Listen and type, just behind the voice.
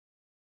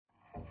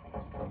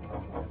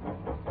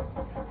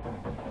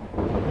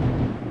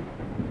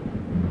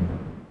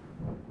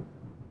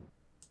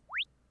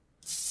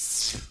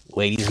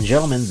Ladies and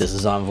gentlemen, this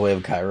is Envoy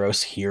of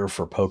Kairos here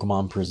for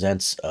Pokemon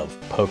Presents of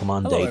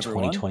Pokemon Hello, Day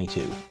everyone.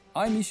 2022.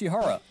 I'm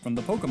Ishihara from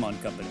the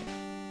Pokemon Company.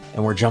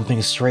 And we're jumping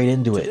straight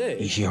into it. Today,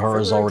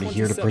 Ishihara's already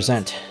here to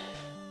present.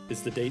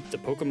 Is the date the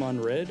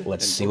Pokemon Red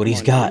Let's and see Pokemon what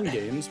he's got. Green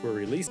games were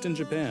released in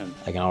Japan.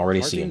 I can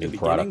already see a marking new the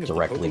product beginning of the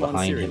directly Pokemon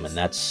behind him, series. and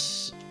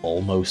that's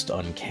almost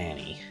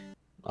uncanny.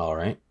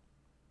 Alright.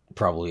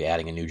 Probably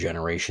adding a new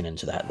generation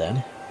into that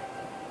then.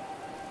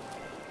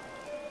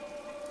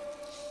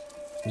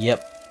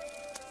 Yep.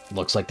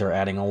 Looks like they're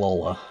adding a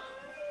Lola.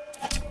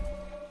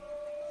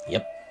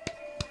 Yep.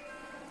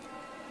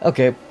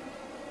 Okay.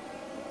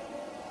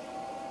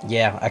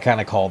 Yeah, I kind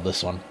of called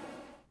this one.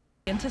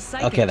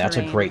 Okay, that's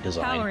a great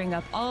design.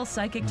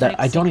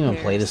 I don't even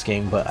play this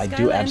game, but I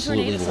do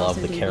absolutely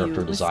love the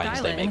character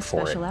designs they make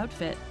for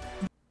it.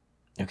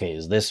 Okay,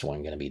 is this one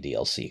going to be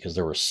DLC? Because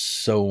there was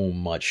so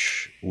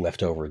much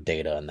leftover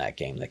data in that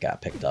game that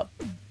got picked up.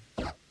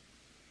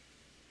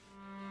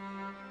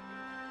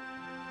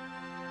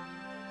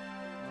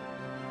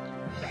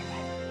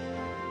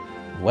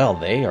 Well,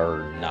 they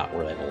are not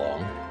where they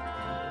belong.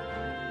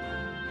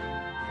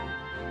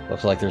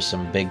 Looks like there's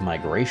some big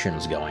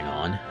migrations going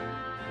on.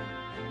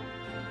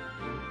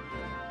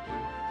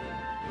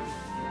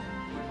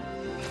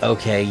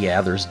 Okay,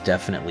 yeah, there's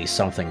definitely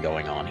something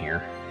going on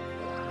here.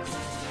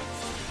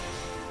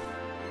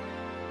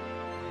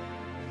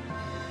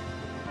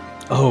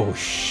 Oh,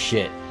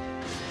 shit.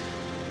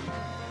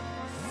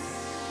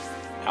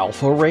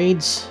 Alpha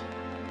raids?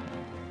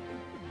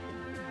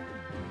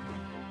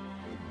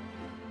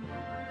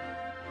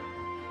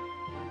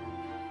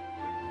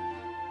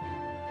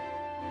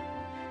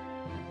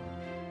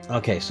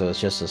 Okay, so it's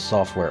just a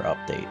software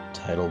update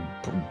titled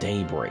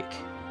Daybreak.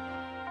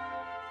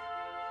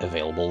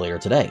 Available later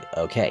today.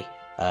 Okay.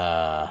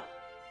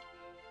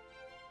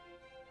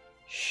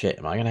 Shit,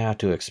 am I gonna have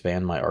to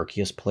expand my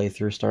Arceus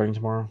playthrough starting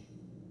tomorrow?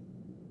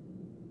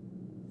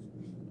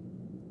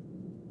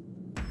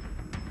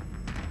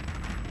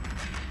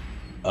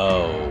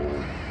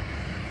 Oh.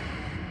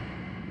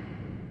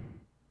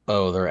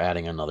 Oh, they're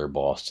adding another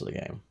boss to the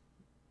game.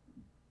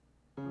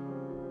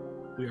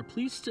 We are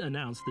pleased to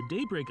announce the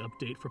Daybreak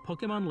update for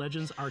Pokemon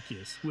Legends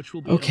Arceus, which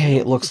will be okay,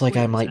 it looks for like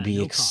I players might at be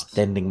no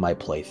extending cost. my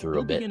playthrough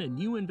We'll a bit. begin a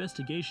new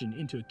investigation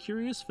into a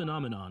curious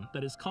phenomenon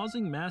that is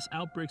causing mass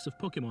outbreaks of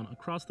Pokemon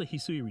across the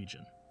Hisui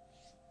region.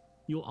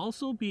 You'll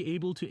also be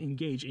able to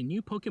engage in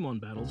new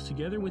Pokemon battles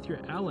together with your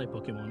ally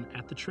Pokemon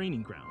at the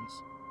training grounds.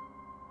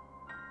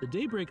 The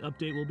Daybreak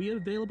update will be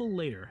available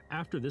later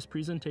after this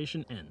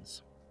presentation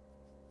ends.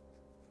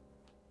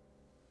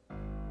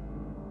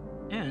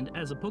 And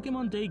as a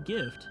Pokemon Day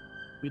gift,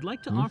 we'd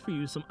like to offer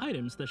you some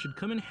items that should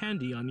come in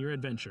handy on your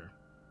adventure.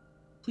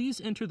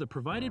 Please enter the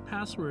provided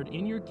password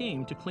in your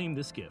game to claim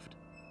this gift.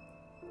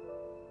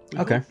 We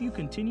hope you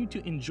continue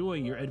to enjoy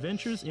your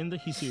adventures in the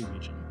Hisui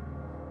region.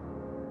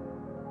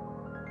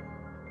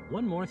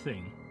 One more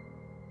thing.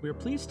 We are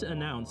pleased to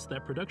announce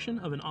that production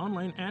of an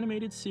online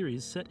animated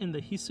series set in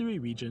the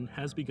Hisui region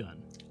has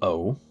begun.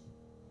 Oh.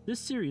 This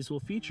series will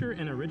feature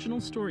an original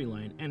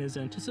storyline and is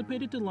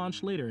anticipated to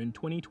launch later in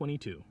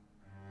 2022.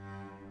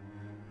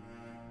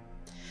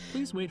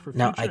 Please wait for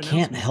now, I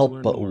can't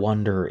help but more.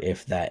 wonder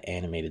if that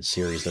animated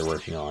series they're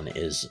working on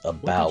is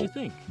about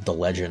the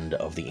legend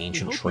of the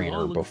ancient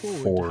trainer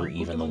before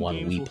even the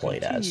one we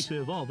played as.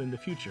 So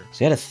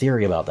I had a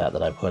theory about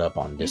that I put up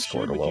on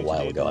Discord a little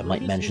while ago. I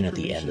might mention at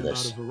the end of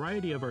this. A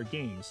variety of our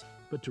games,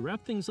 but to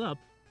wrap things up,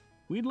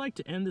 we'd like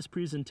to end this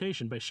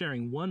presentation by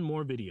sharing one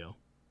more video.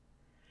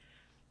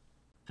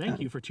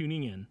 Thank you for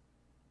tuning in.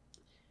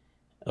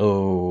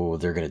 Oh,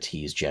 they're going to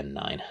tease Gen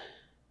 9.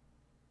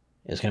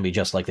 It's going to be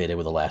just like they did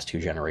with the last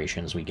two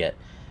generations. We get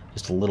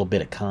just a little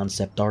bit of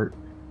concept art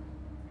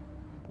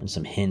and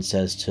some hints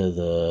as to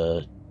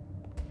the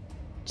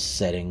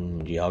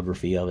setting,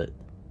 geography of it.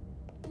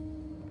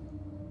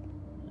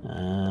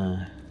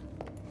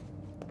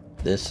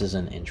 This is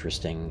an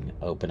interesting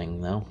opening,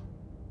 though.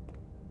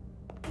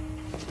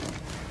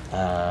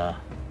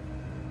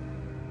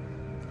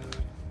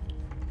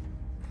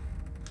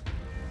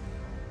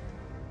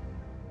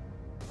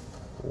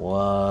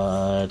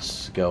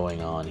 What's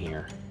going on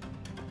here?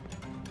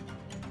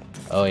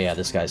 Oh yeah,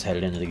 this guy's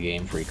headed into the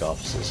Game Freak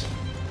offices.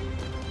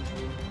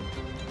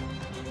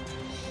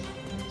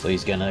 So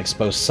he's gonna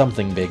expose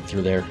something big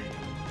through there.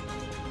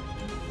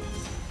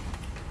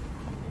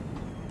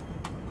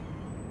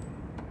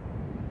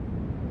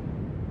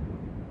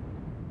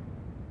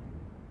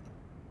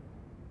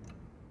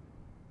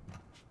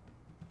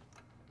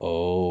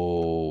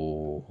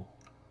 Oh.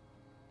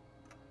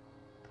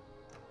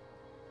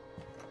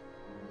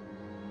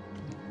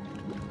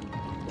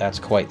 That's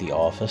quite the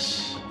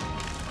office.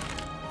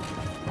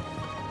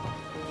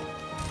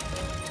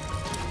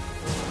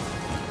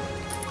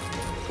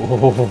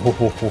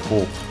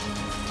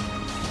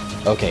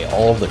 Okay,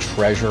 all of the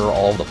treasure,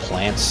 all of the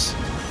plants.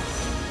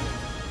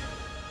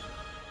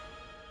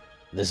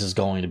 This is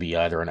going to be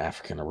either an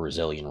African or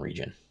Brazilian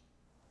region.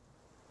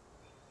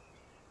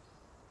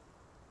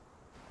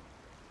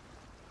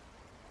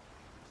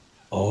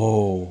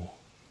 Oh.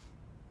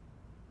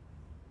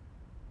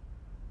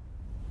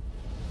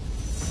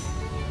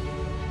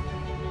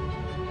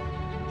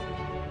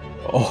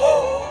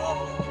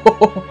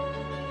 Oh.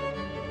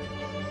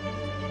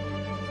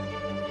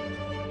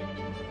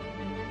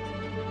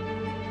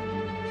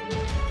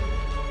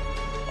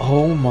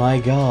 Oh my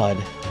god.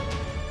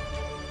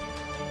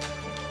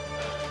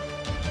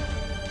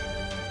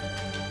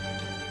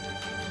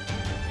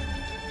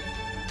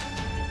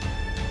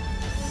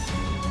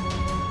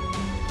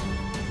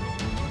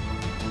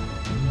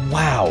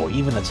 Wow,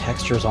 even the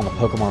textures on the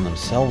Pokemon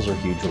themselves are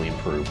hugely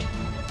improved.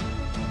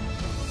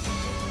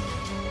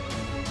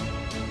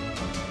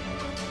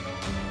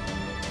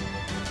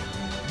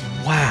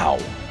 Wow.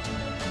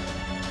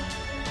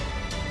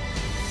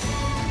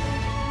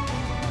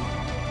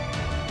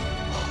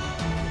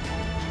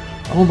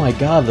 Oh my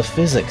god, the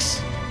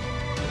physics.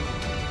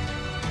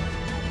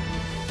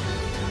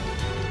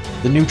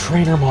 The new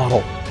trainer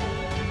model.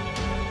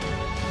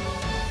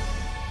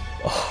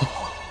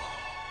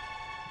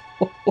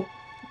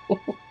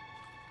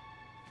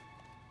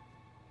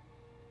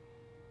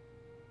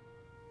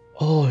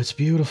 Oh, it's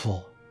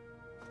beautiful.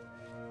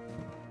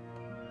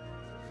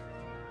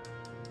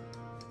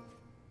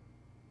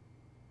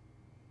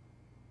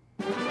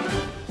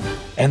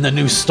 And the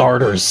new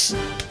starters.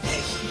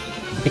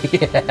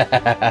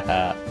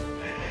 Yeah.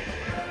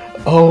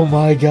 Oh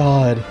my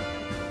god.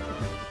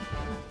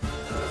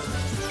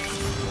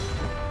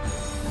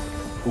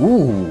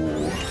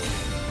 Ooh.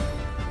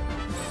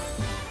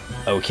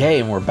 Okay,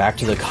 and we're back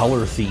to the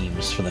color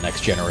themes for the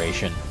next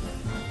generation.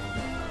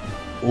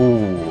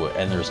 Ooh,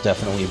 and there's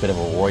definitely a bit of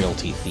a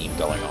royalty theme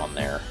going on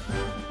there.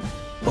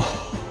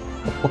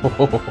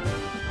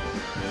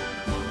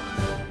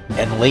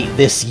 And late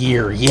this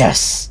year,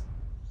 yes!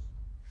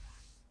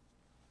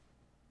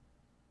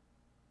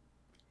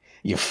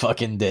 You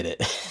fucking did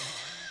it.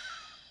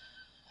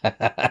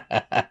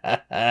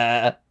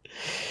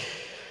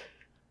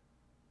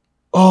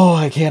 Oh,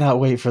 I cannot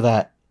wait for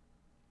that.